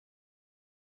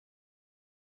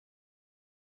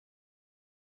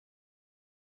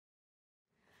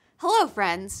Hello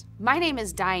friends, my name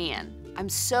is Diane. I'm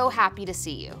so happy to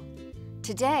see you.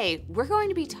 Today, we're going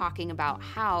to be talking about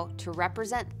how to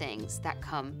represent things that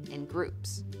come in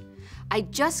groups. I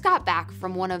just got back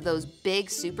from one of those big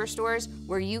superstores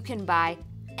where you can buy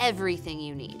everything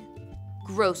you need.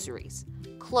 Groceries,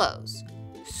 clothes,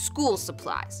 school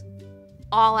supplies,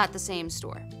 all at the same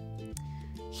store.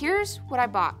 Here's what I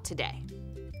bought today.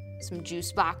 Some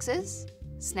juice boxes,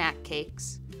 snack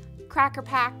cakes, cracker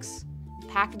packs,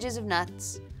 packages of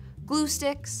nuts, glue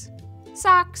sticks,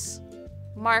 socks,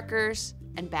 markers,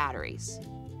 and batteries.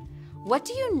 What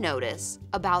do you notice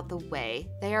about the way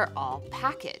they are all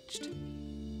packaged?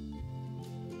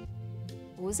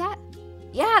 What was that?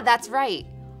 Yeah, that's right.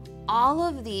 All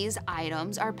of these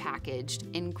items are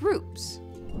packaged in groups.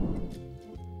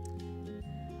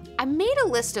 I made a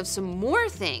list of some more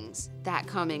things that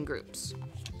come in groups.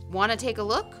 Want to take a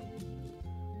look?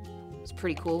 It's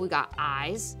pretty cool. We got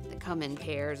eyes that come in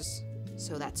pairs,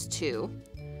 so that's 2.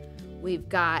 We've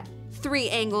got 3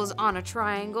 angles on a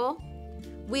triangle.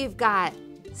 We've got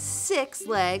 6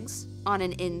 legs on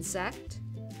an insect.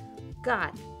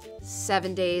 Got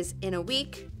 7 days in a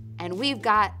week, and we've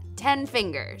got 10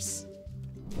 fingers.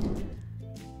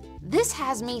 This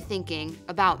has me thinking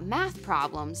about math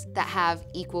problems that have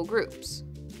equal groups.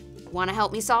 Want to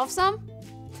help me solve some?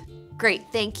 Great,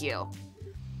 thank you.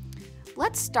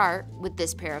 Let's start with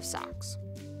this pair of socks.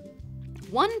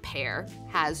 One pair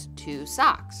has 2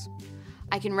 socks.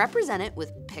 I can represent it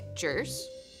with pictures,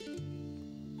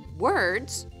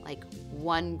 words, like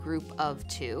one group of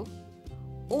 2,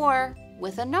 or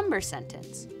with a number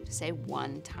sentence, to say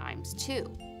 1 times 2.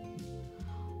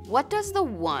 What does the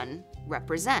 1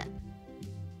 represent?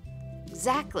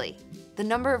 Exactly, the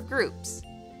number of groups.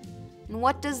 And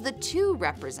what does the 2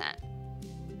 represent?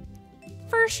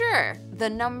 For sure, the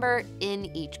number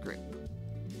in each group.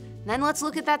 Then let's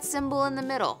look at that symbol in the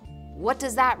middle. What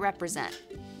does that represent?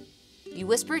 You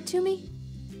whisper it to me?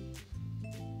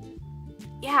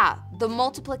 Yeah, the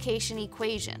multiplication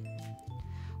equation.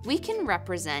 We can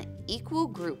represent equal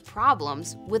group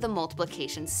problems with a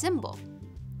multiplication symbol.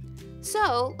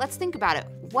 So let's think about it.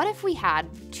 What if we had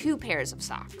 2 pairs of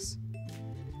socks?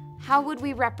 How would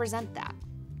we represent that?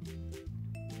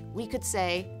 We could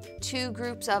say 2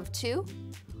 groups of 2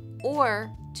 or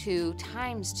 2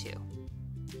 times 2.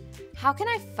 How can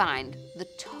I find the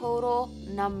total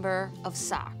number of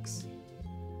socks?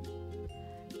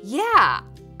 Yeah,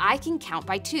 I can count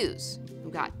by 2s.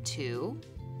 We've got 2,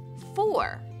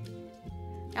 4.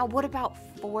 Now what about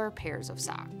 4 pairs of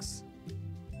socks?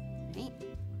 Right?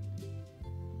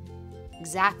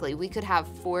 Exactly, we could have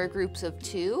 4 groups of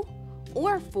 2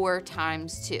 or 4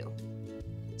 times 2.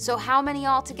 So how many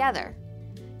altogether?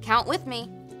 Count with me.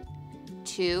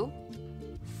 2,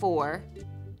 4,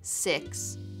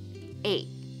 6, 8.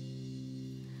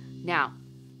 Now,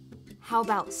 how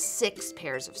about 6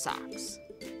 pairs of socks?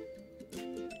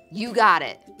 You got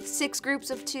it. 6 groups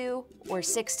of 2 or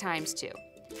 6 times 2.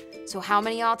 So how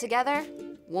many altogether?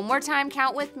 One more time,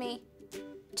 count with me.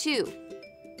 2,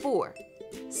 4,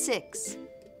 6,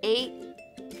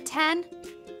 8, 10,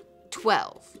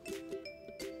 12.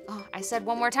 Oh, I said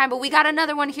one more time, but we got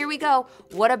another one. Here we go.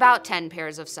 What about 10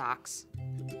 pairs of socks?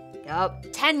 Yup,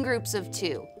 10 groups of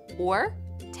 2, or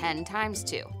 10 times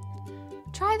 2.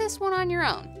 Try this one on your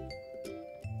own.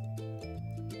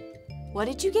 What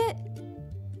did you get?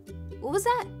 What was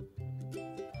that?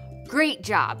 Great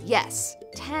job, yes.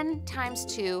 10 times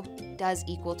 2 does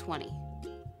equal 20.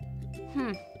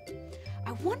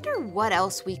 I wonder what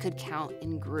else we could count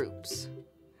in groups.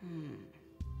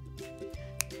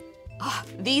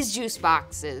 These juice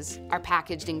boxes are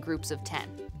packaged in groups of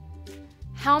 10.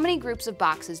 How many groups of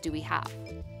boxes do we have?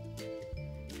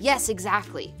 Yes,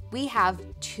 exactly. We have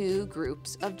 2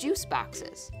 groups of juice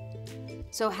boxes.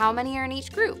 So how many are in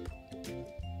each group?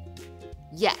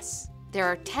 Yes, there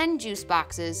are 10 juice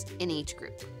boxes in each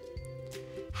group.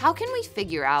 How can we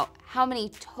figure out how many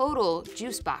total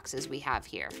juice boxes we have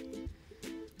here?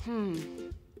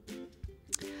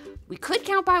 We could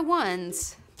count by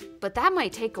 1s, but that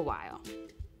might take a while.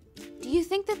 Do you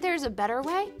think that there's a better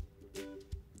way?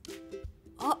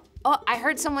 Oh, I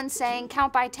heard someone saying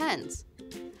count by 10s.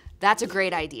 That's a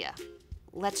great idea.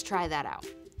 Let's try that out.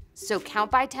 So count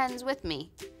by 10s with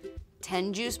me.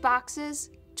 10 juice boxes,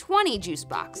 20 juice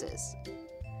boxes.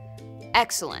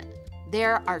 Excellent.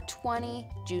 There are 20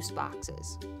 juice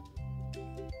boxes.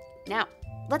 Now,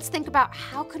 let's think about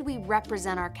how could we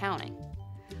represent our counting.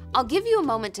 I'll give you a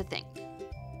moment to think.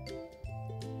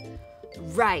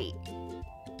 Right.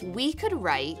 We could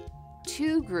write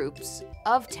 2 groups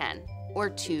of 10, or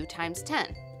 2 times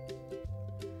 10.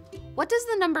 What does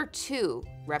the number 2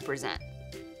 represent?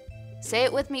 Say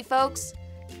it with me, folks.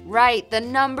 Right, the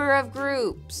number of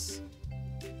groups.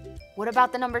 What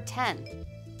about the number 10?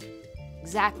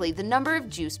 Exactly, the number of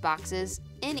juice boxes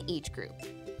in each group.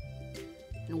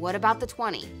 And what about the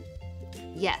 20?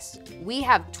 Yes, we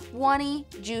have 20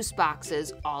 juice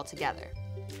boxes altogether.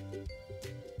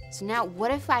 So now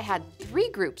what if I had 3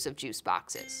 groups of juice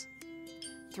boxes?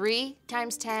 3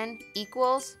 times 10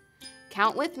 equals,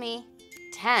 count with me,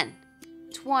 10,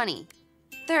 20,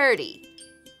 30.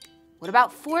 What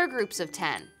about 4 groups of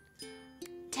 10?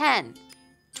 10,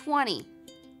 20,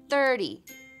 30,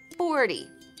 40.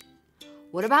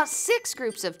 What about 6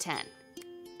 groups of 10?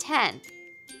 10,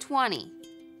 20,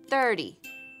 30,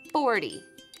 40,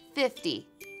 50,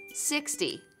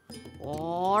 60.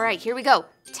 All right, here we go.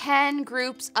 10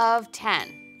 groups of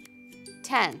 10.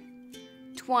 10,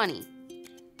 20,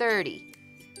 30,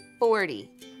 40,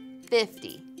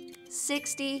 50,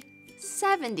 60,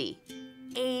 70,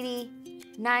 80,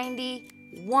 90,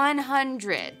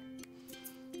 100.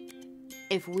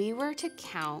 If we were to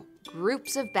count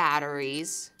groups of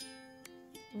batteries,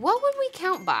 what would we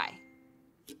count by?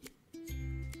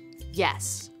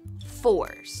 Yes,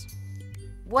 4s.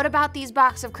 What about these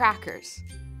box of crackers?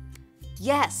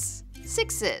 Yes,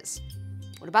 6s.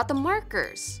 What about the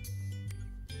markers?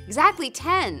 Exactly,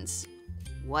 10s.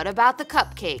 What about the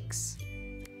cupcakes?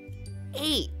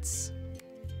 8s.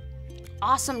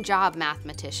 Awesome job,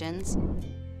 mathematicians.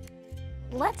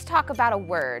 Let's talk about a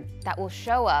word that will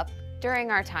show up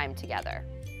during our time together.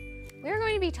 We're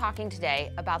going to be talking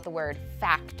today about the word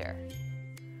factor.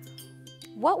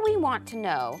 What we want to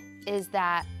know is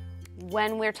that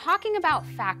when we're talking about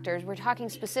factors, we're talking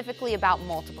specifically about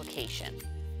multiplication.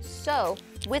 So,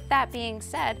 with that being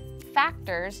said,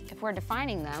 factors, if we're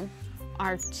defining them,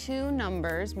 are 2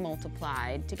 numbers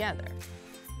multiplied together.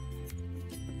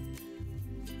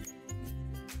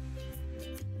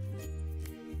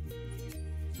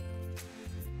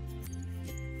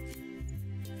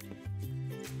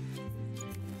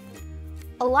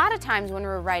 A lot of times when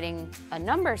we're writing a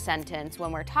number sentence,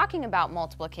 when we're talking about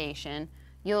multiplication,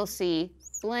 you'll see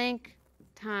blank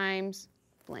times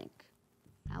blank.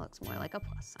 That looks more like a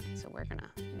plus sign, so we're gonna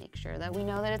make sure that we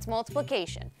know that it's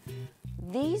multiplication.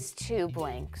 These 2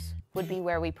 blanks would be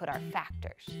where we put our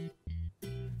factors.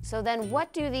 So then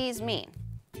what do these mean?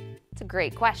 It's a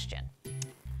great question.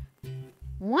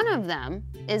 One of them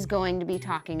is going to be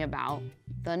talking about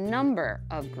the number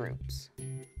of groups.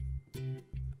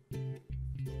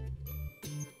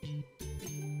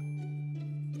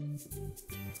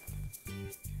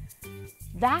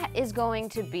 That is going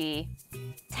to be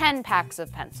 10 packs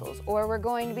of pencils, or we're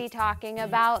going to be talking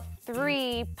about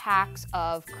 3 packs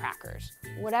of crackers.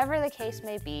 Whatever the case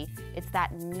may be, it's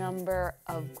that number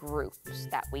of groups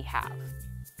that we have.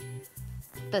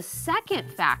 The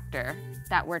second factor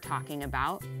that we're talking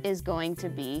about is going to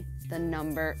be the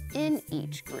number in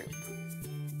each group.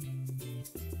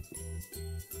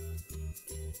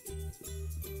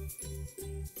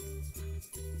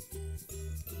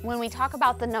 When we talk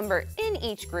about the number in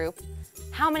each group,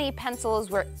 how many pencils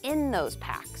were in those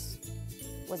packs?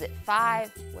 Was it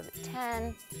 5? Was it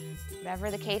 10?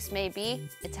 Whatever the case may be,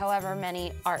 it's however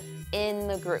many are in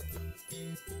the group.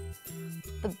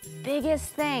 The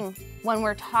biggest thing when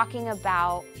we're talking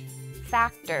about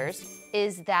factors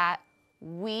is that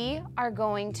we are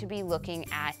going to be looking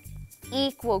at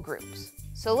equal groups.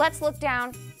 So let's look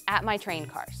down at my train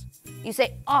cars. You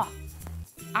say, oh,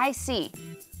 I see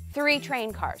 3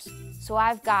 train cars, so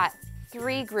I've got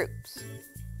 3 groups.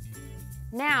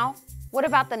 Now, what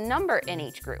about the number in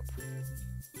each group?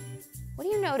 What do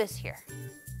you notice here?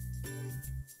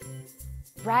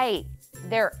 Right,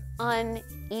 they're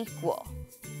unequal.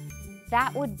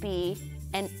 That would be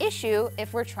an issue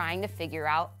if we're trying to figure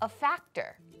out a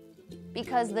factor,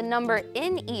 because the number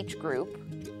in each group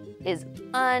is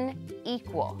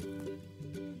unequal.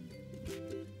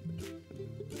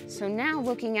 So now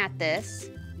looking at this,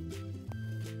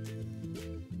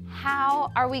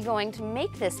 how are we going to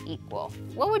make this equal?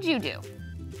 What would you do?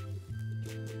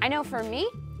 I know for me,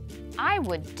 I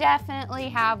would definitely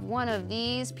have one of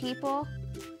these people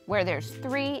where there's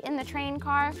 3 in the train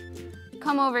car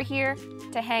come over here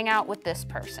to hang out with this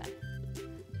person.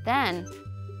 Then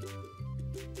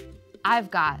I've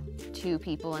got 2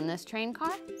 people in this train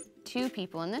car, 2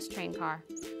 people in this train car,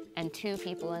 and 2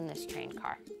 people in this train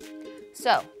car.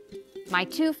 So my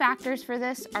 2 factors for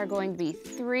this are going to be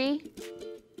 3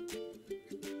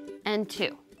 and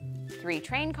 2. 3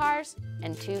 train cars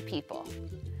and 2 people.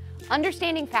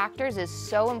 Understanding factors is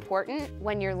so important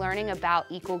when you're learning about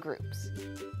equal groups.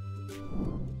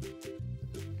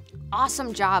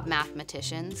 Awesome job,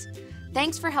 mathematicians.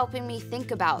 Thanks for helping me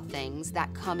think about things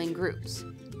that come in groups.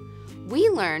 We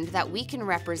learned that we can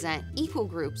represent equal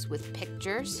groups with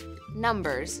pictures,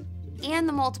 numbers, and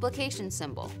the multiplication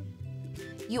symbol.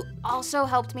 You also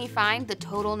helped me find the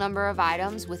total number of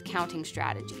items with counting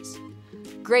strategies.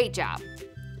 Great job!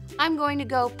 I'm going to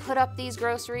go put up these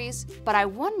groceries, but I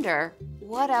wonder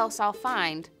what else I'll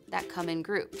find that come in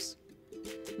groups.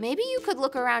 Maybe you could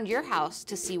look around your house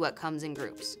to see what comes in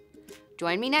groups.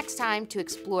 Join me next time to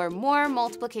explore more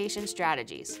multiplication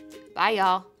strategies. Bye,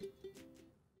 y'all.